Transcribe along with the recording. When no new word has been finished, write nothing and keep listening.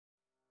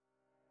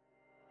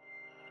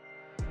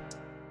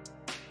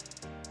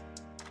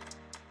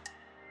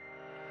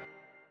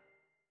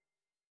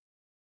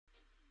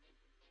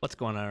What's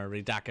going on,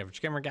 everybody? Doc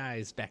Average Gamer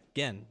guys back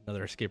again.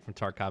 Another Escape from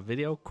Tarkov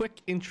video.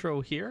 Quick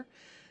intro here.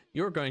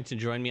 You're going to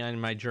join me on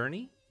my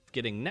journey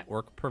getting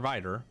Network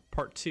Provider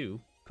Part 2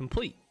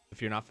 complete.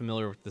 If you're not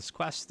familiar with this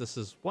quest, this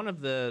is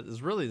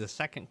really the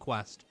second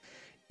quest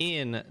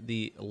in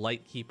the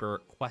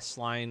Lightkeeper quest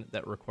line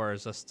that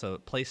requires us to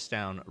place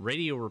down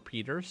radio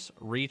repeaters,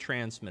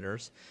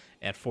 retransmitters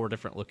at 4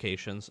 different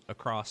locations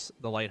across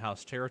the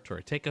Lighthouse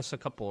territory. Take us a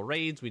couple of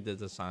raids. We did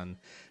this on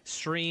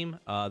stream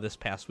this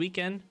past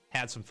weekend.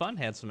 Had some fun,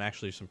 had some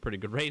pretty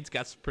good raids,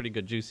 got some pretty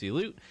good juicy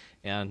loot,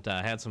 and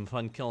had some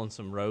fun killing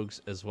some rogues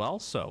as well.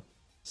 So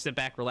sit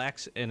back,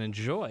 relax, and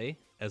enjoy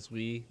as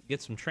we get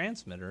some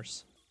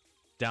transmitters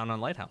down on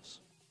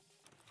Lighthouse.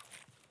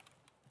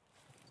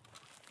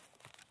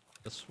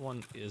 This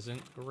one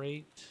isn't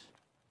great.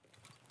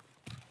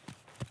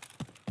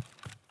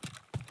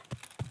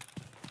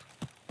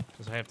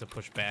 Because I have to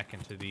push back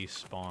into these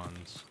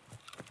spawns.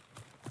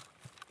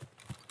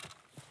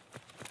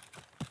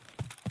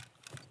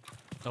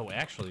 Oh,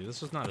 actually,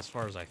 this is not as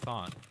far as I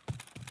thought.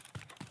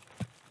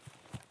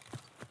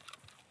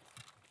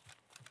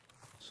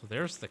 So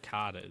there's the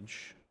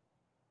cottage.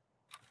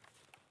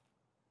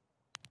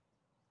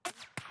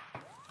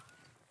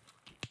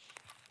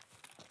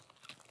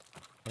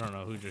 I don't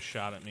know who just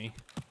shot at me.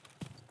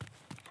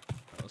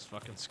 That was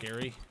fucking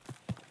scary.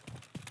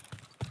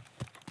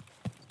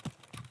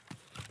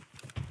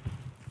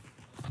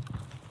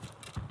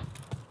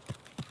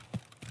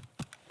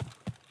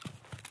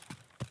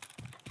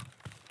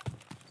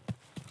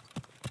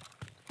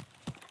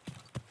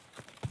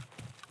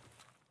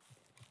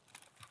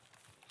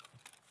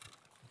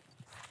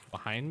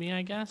 Behind me,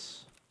 I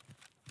guess?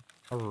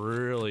 I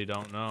really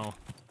don't know.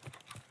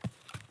 I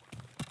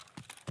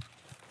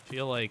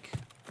feel like...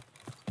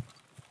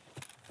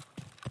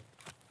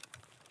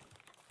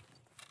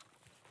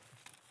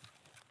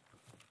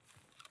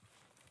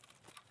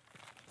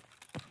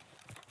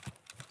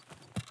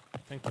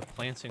 I think the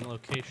planting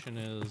location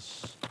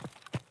is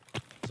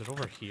it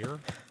over here?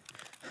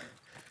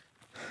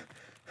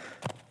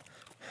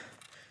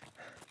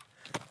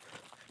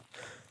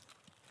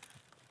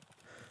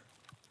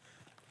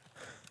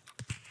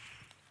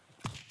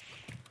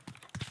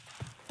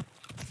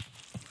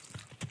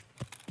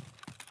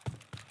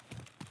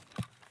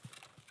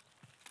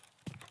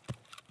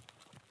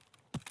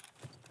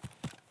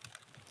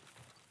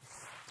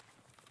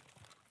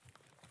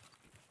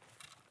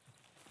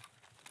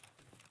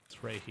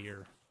 It's right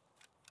here.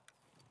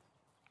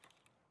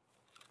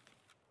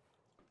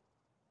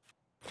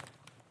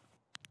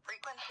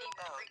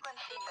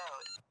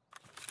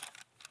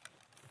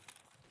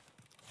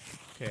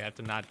 Okay, I have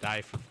to not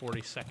die for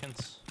 40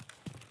 seconds.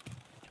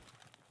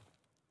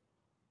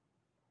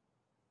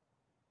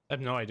 I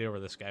have no idea where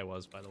this guy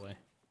was, by the way.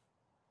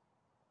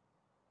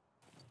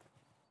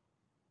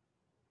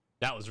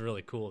 That was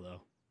really cool,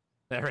 though.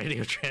 That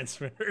radio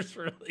transmitter is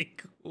really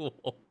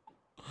cool.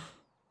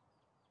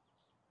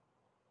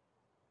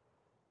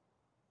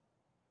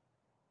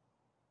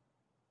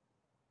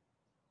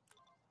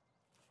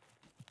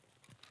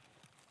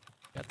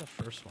 Got the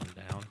first one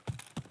down.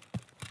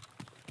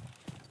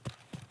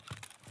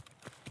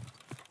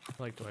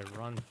 Like, do I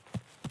run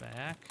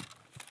back?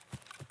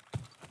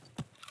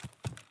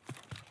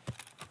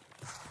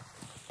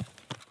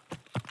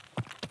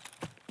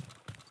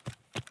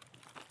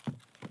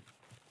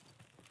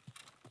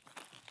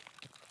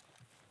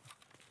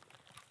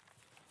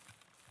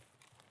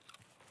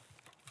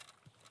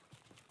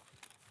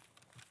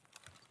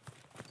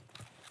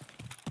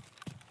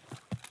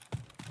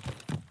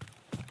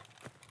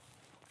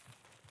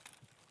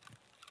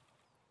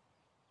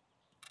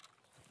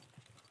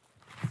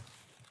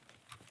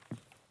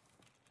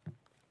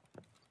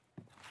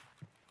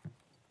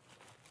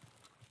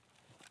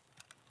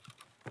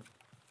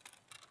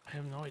 I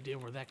have no idea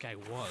where that guy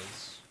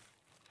was.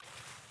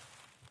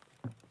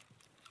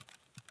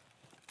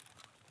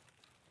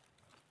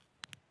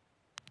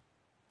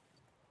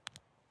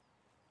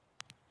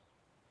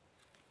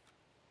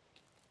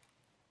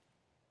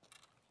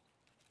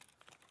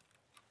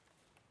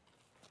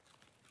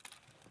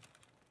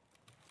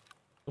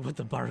 What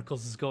the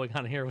barnacles is going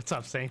on here? What's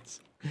up,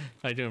 Saints?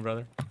 How you doing,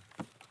 brother?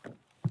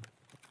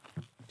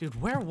 Dude,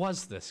 where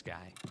was this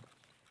guy?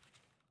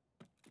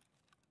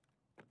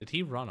 Did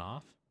he run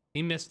off?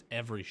 He missed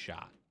every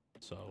shot,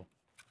 so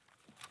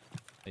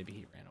maybe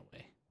he ran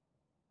away.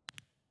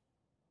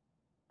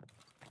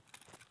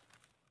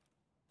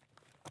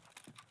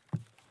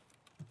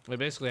 We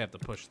basically have to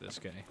push this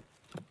guy.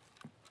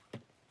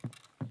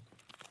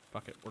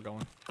 Fuck it, we're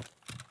going.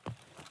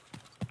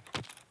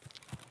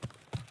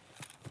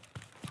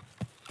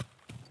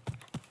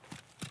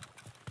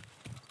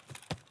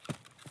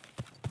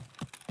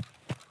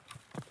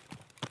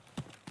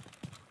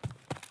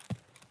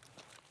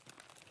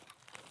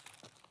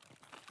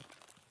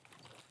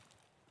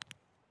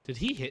 Did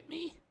he hit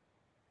me?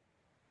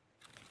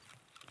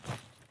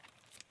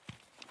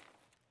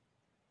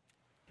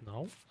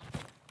 No.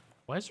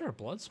 Why is there a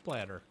blood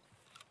splatter?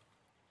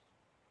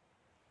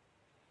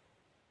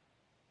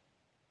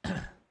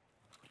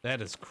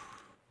 That is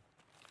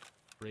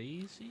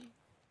crazy.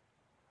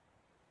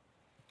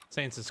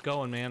 Saints, it's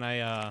going, man.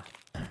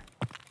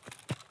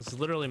 This is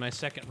literally my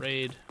second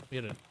raid. We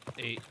had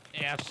a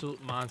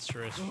absolute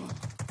monstrous.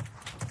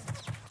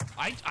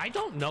 I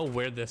don't know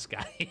where this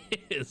guy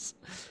is.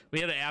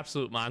 We had an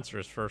absolute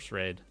monstrous first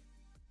raid.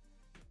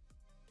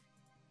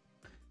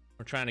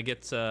 We're trying to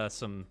get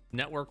some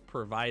network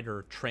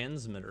provider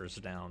transmitters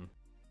down.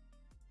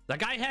 That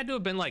guy had to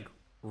have been like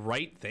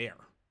right there.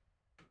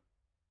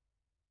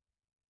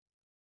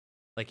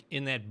 Like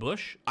in that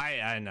bush.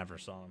 I never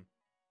saw him.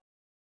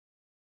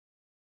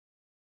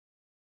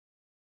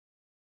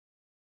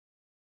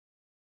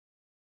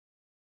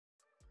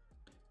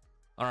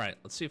 All right,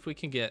 let's see if we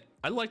can get...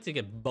 I'd like to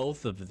get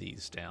both of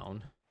these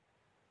down.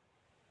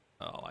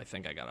 Oh, I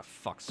think I got a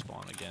fuck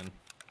spawn again.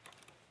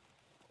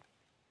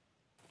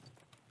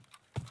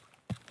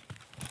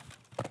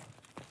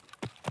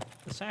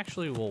 This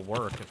actually will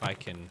work if I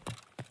can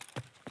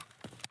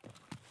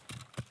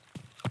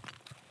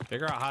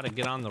figure out how to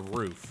get on the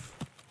roof.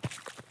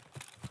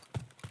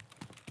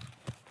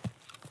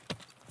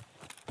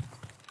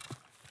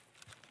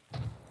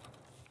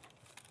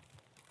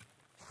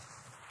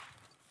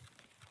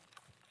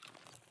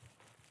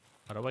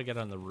 How do I get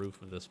on the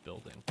roof of this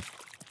building?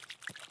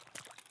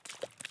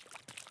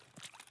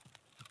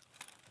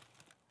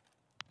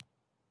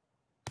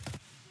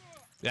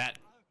 That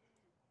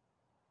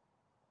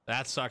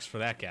sucks for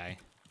that guy.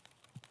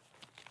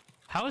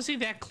 How is he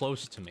that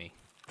close to me?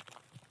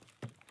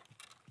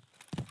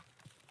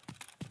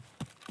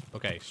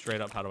 Okay, straight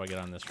up, how do I get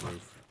on this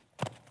roof?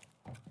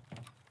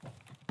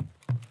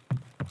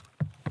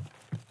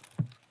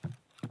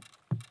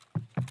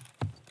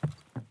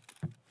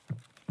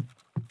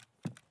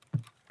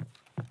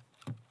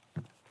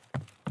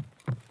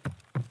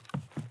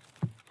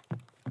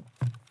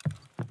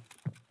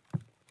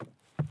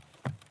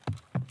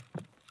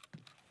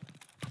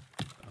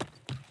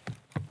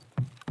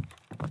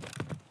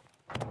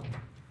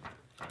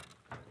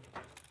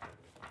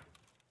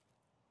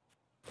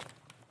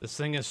 This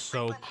thing is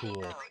so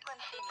cool.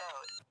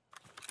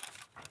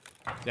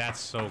 That's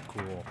so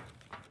cool.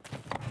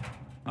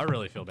 I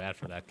really feel bad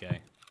for that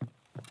guy.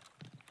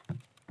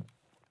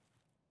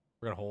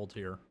 We're gonna hold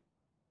here.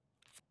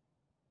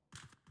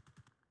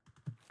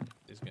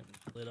 He's getting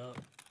lit up.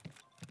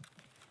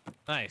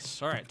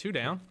 Nice. All right, 2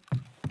 down.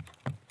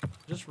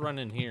 Just run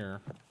in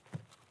here.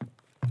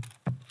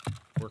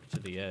 Work to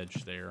the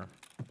edge there.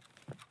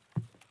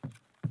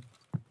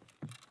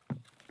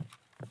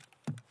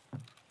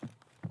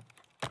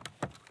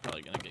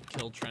 Probably gonna get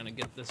killed trying to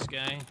get this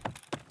guy.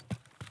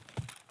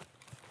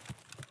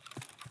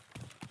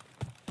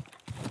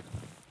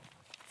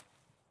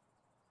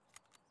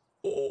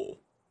 Oh.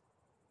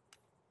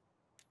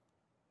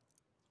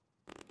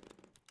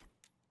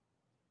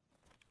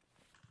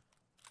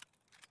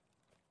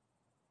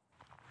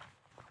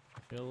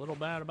 Feel a little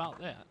bad about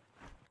that.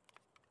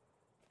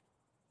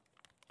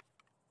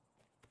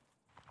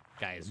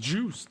 Guy is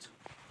juiced.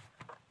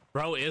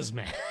 Bro is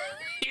mad.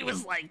 He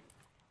was like...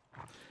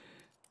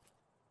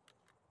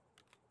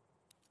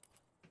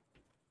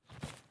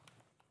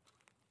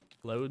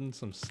 loading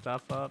some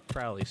stuff up,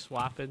 probably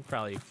swapping,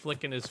 probably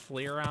flicking his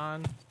flare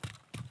on.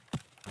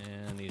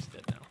 And he's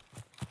dead now.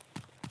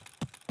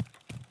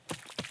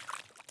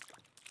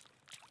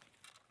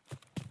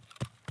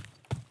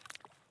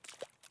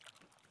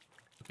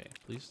 Okay,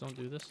 please don't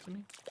do this to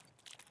me.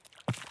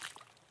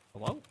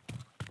 Hello?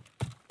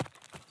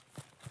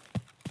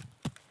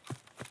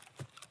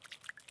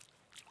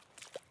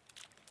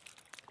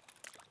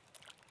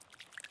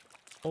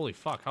 Holy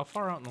fuck, how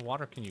far out in the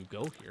water can you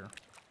go here?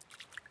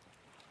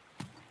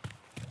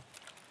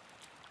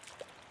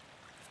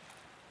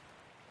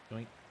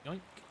 Yoink, yoink.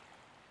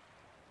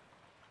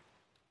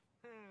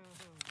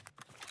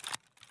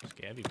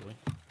 Scabby boy.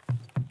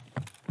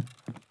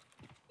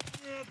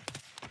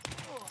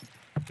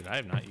 Dude, I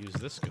have not used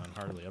this gun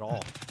hardly at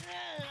all.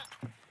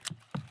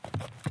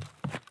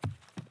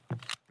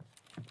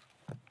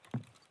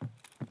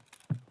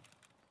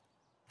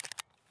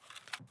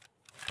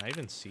 Can I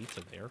even see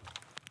to there?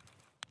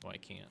 Oh, I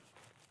can't.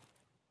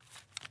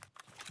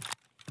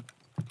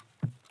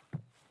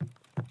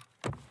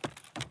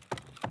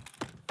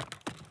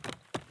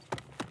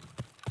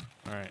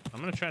 Alright, I'm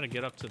gonna try to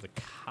get up to the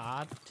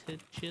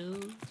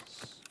cottages.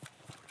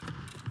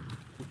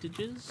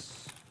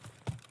 Cottages?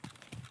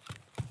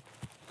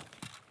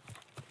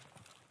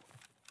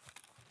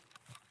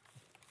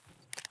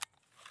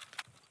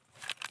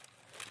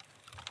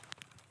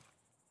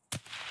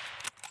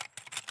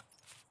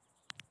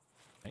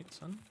 Right,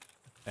 son?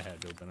 That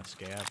had to have been a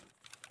scab,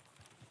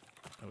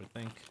 I would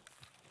think.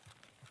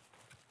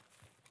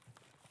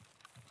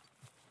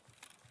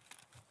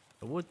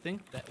 I would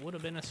think that would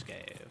have been a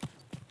scab.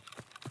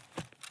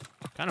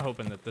 Kind of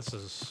hoping that this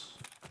is...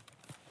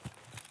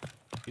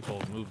 people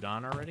have moved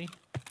on already.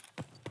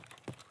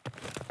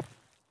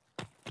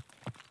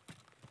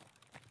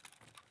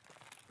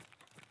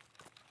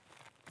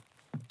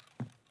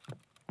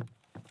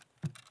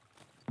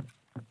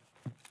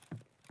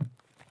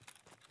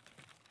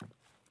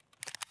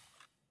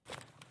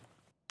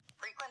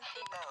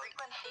 Frequency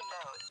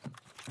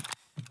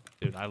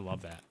Dude, I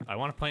love that. I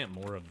want to plant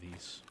more of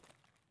these.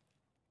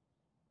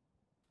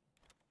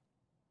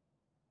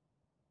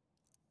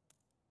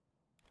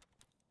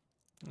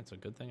 That's a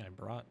good thing I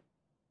brought.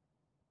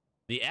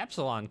 The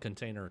Epsilon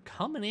container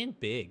coming in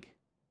big.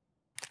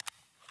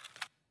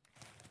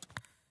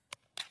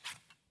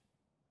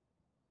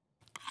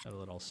 A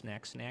little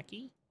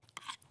snacky.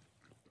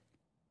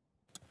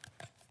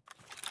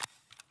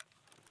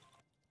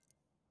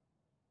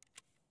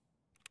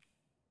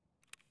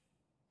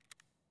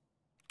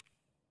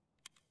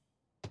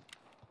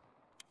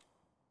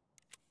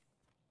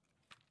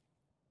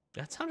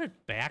 That sounded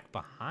back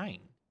behind.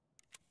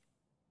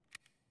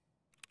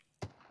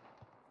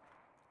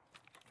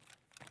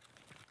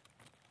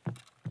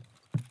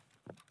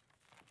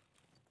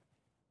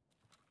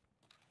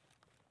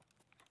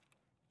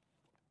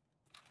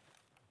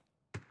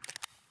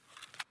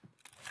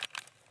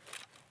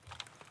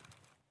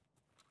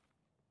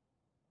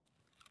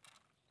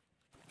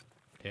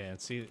 Yeah,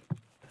 and see,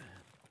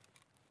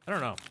 I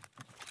don't know.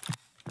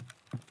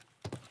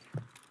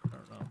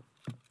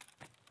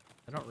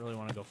 I don't really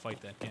want to go fight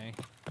that guy,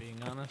 being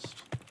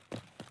honest.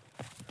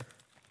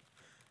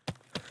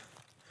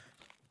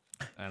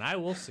 And I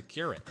will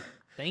secure it.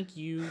 Thank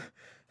you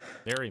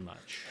very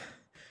much.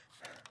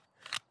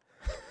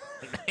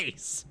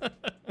 Nice.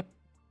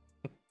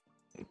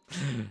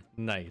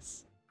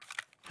 Nice.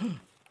 We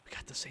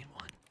got the same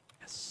one.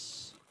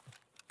 Yes.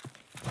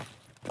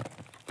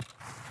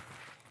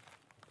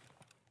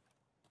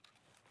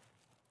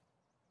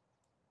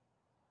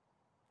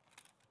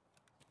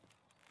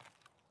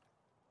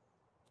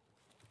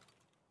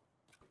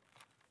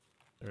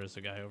 There is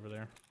a guy over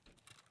there.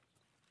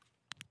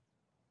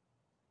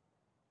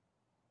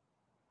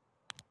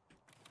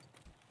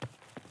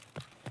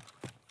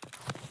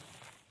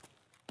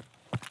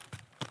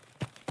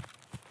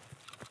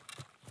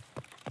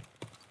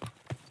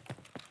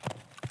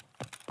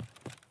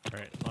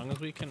 Alright, as long as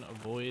we can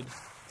avoid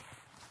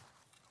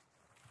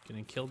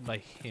getting killed by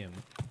him.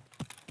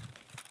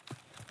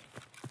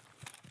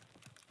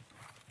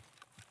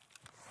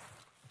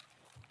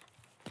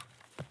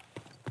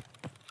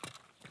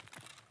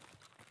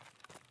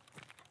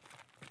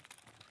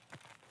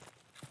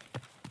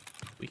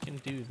 We can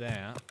do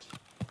that.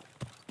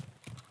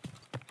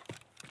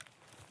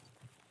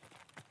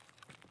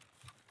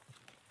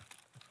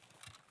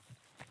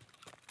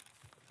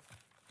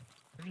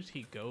 Where did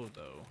he go,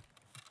 though?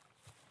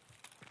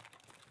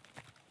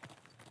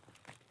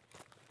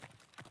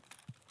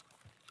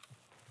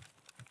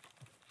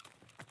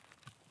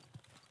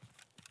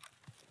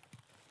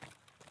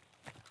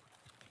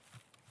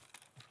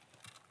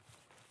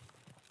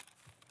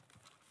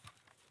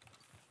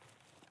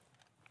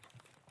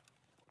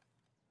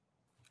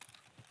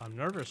 I'm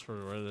nervous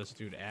for where this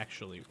dude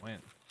actually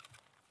went.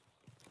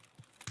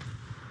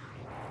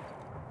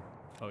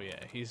 Oh yeah,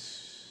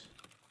 he's...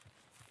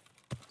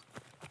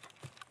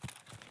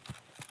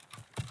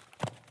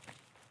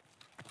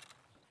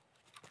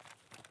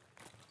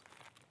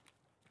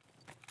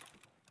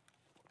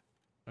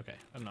 Okay,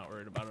 I'm not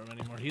worried about him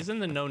anymore. He's in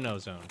the no-no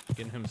zone,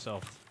 getting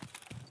himself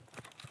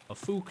a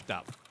fooked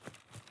up.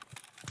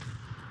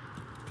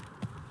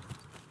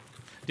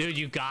 Dude,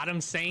 you got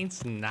him,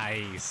 Saints?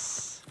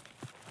 Nice.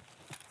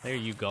 There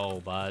you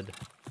go, bud.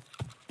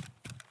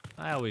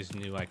 I always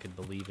knew I could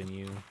believe in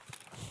you.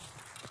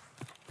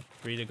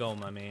 Free to go,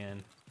 my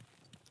man.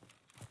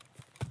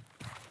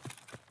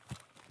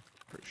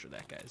 Pretty sure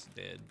that guy's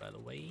dead, by the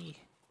way.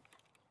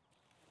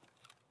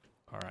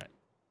 Alright.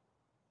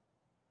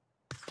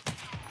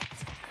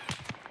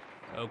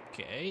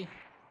 Okay.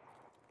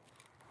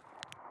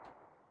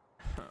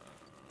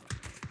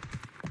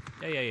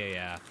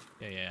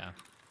 Yeah.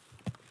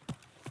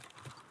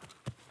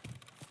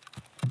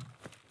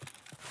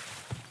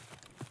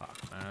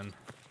 Fuck, man.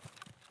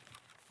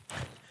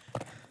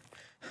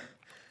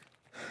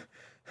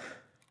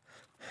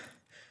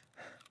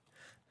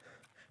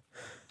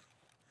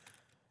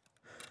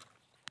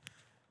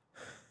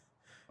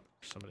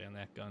 Somebody on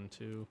that gun,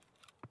 too.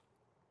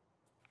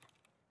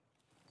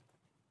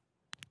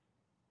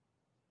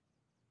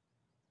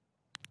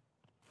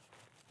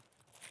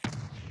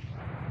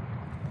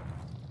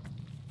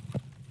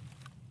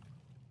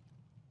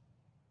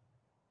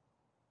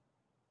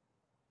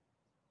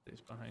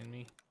 He's behind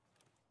me.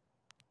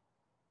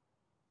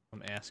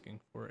 I'm asking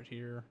for it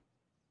here.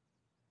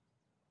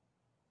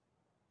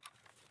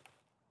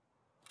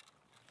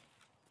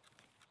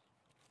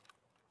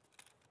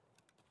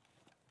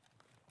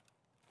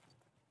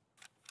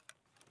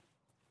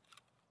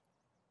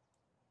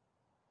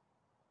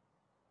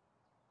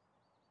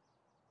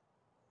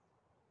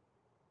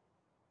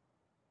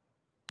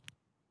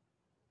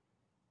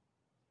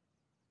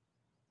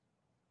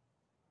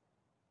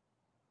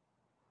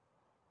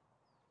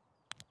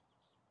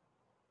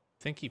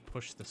 I think he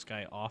pushed this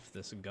guy off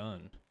this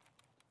gun.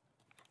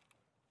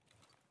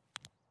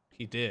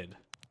 He did.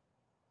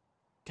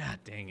 God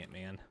dang it,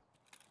 man.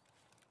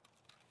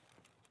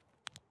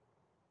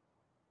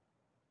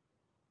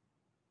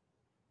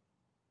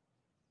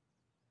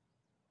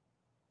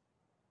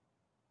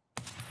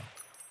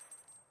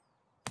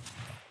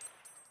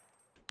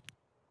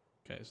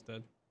 guy's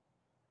dead.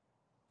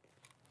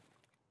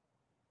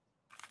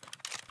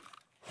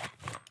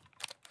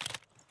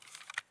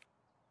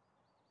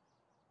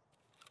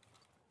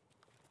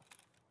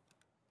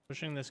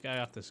 Pushing this guy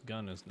off this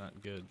gun is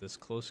not good. This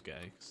close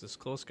guy, because this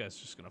close guy's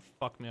just gonna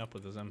fuck me up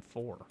with his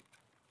M4.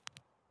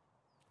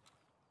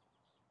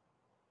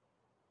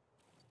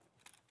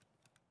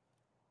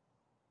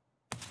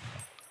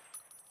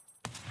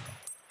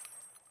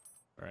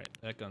 Alright,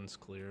 that gun's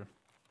clear.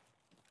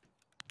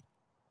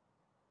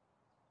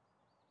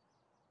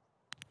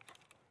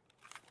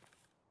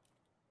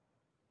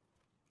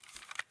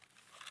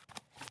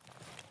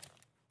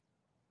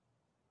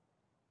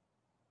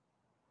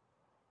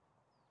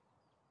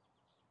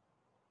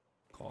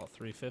 Call it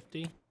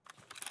 350.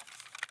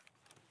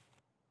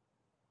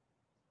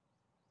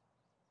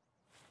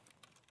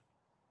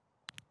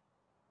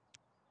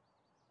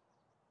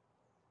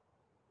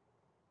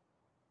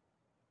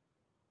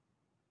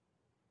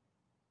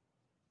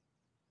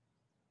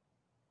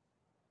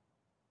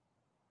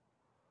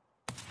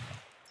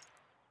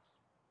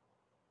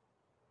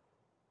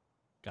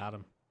 Got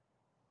him.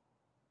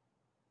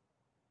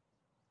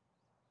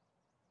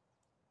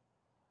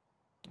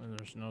 And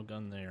there's no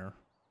gun there.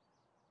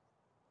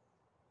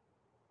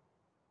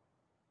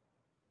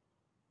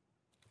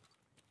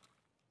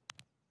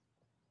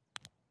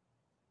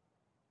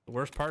 The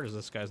worst part is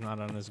this guy's not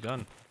on his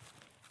gun.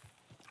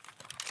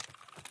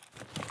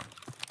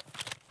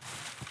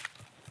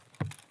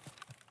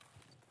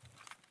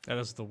 That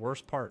is the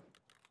worst part.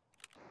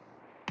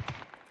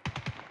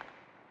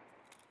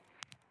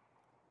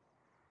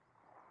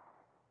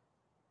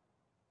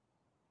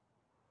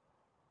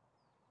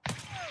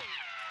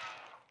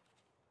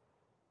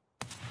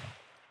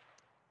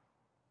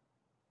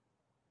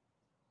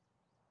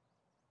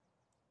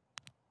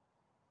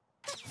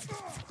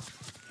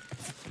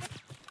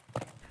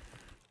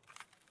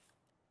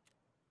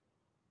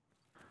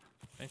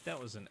 I think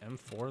that was an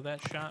M4 that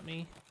shot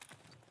me.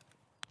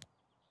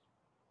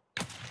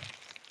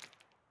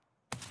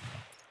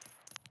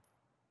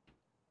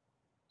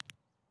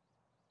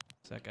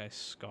 It's that guy's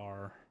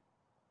Scar.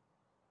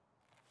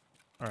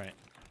 All right.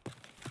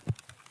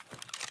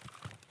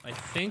 I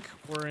think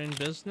we're in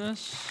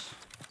business.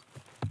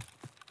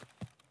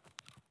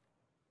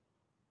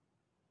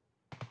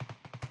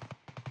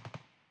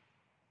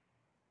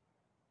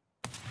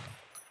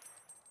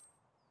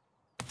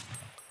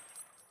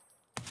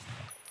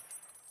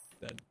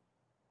 Dead.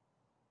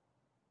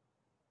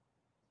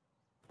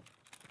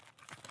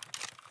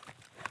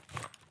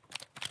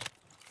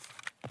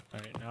 All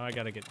right, now I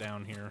gotta get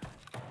down here.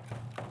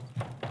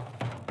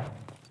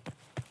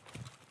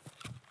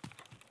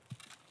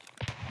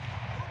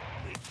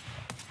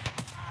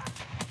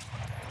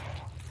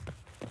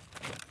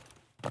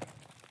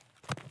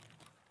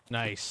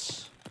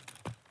 Nice.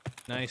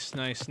 Nice,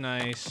 nice,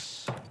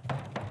 nice.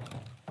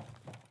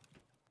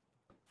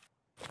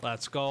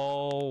 Let's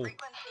go.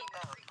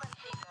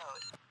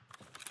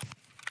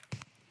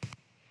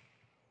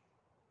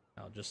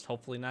 I'll just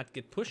hopefully not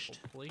get pushed.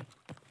 Hopefully.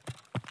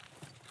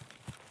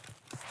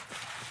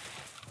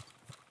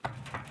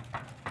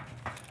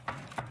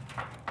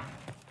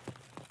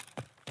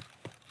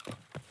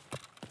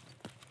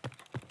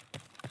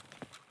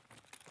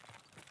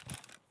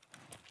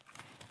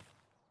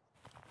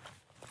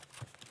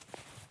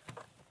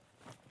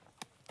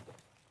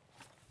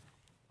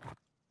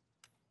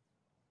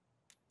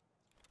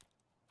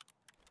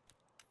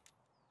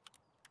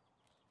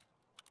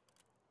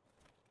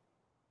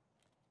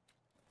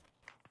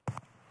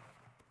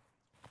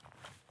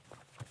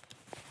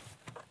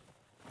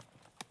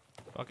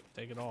 Fuck it,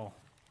 take it all.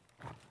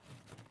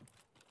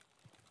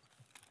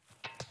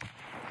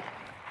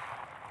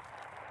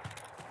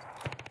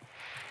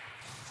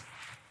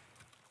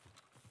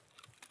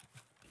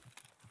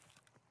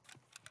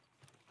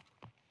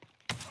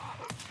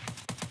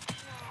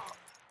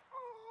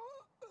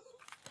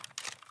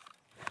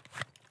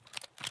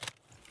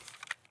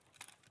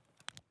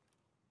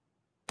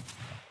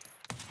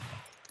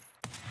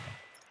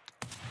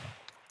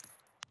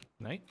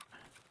 Night.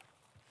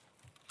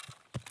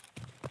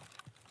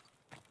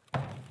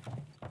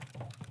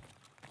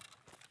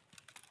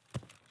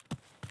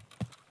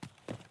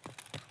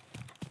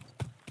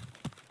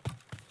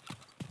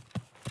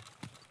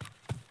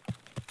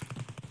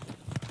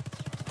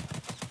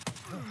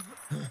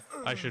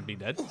 I should be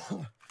dead.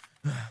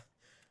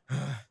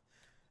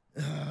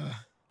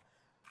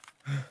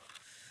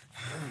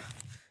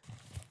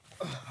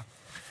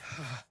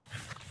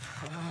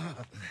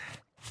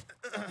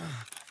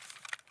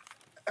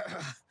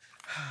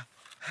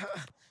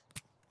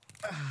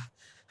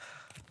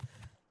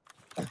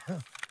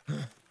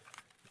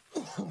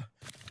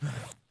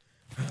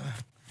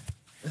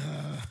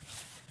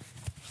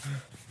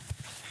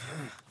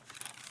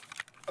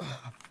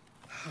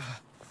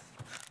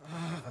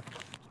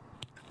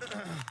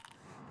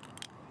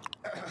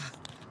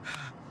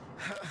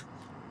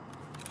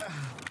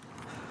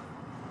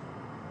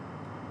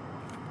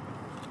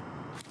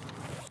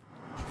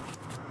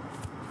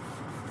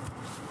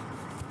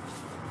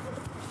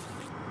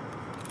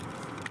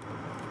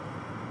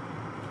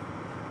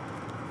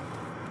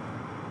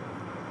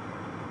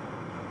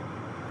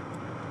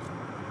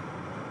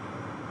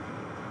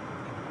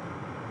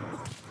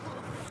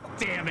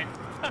 damn it.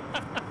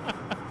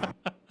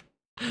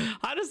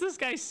 How does this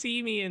guy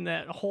see me in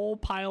that whole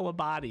pile of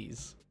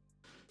bodies?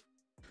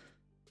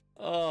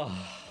 Oh,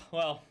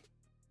 well,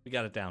 we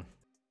got it down.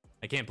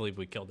 I can't believe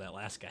we killed that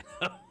last guy.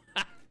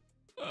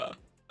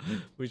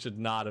 We should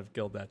not have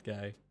killed that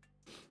guy.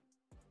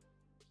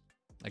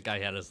 That guy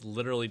had us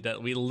literally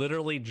dead. We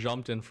literally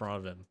jumped in front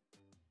of him.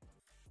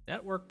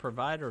 Network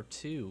provider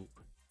 2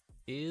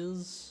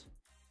 is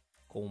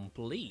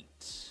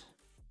complete,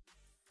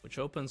 which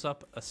opens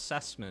up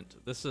assessment.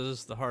 This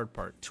is the hard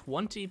part.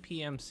 20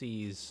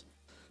 PMCs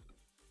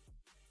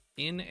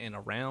in and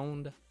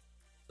around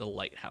the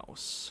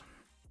lighthouse.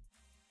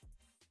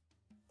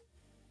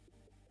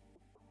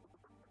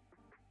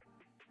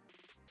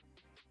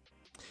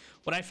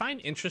 What I find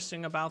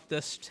interesting about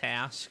this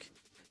task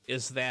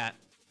is that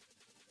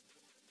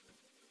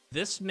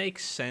this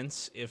makes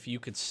sense if you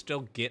could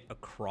still get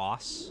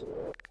across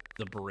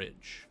the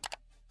bridge.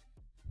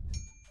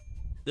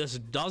 This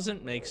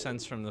doesn't make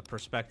sense from the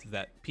perspective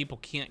that people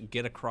can't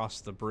get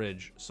across the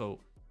bridge, so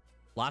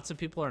lots of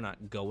people are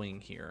not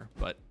going here,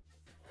 but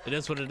it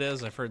is what it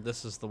is. I've heard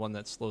this is the one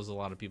that slows a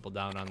lot of people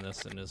down on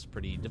this and is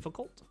pretty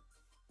difficult,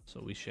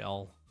 so we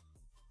shall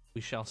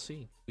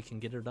see. We can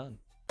get her done.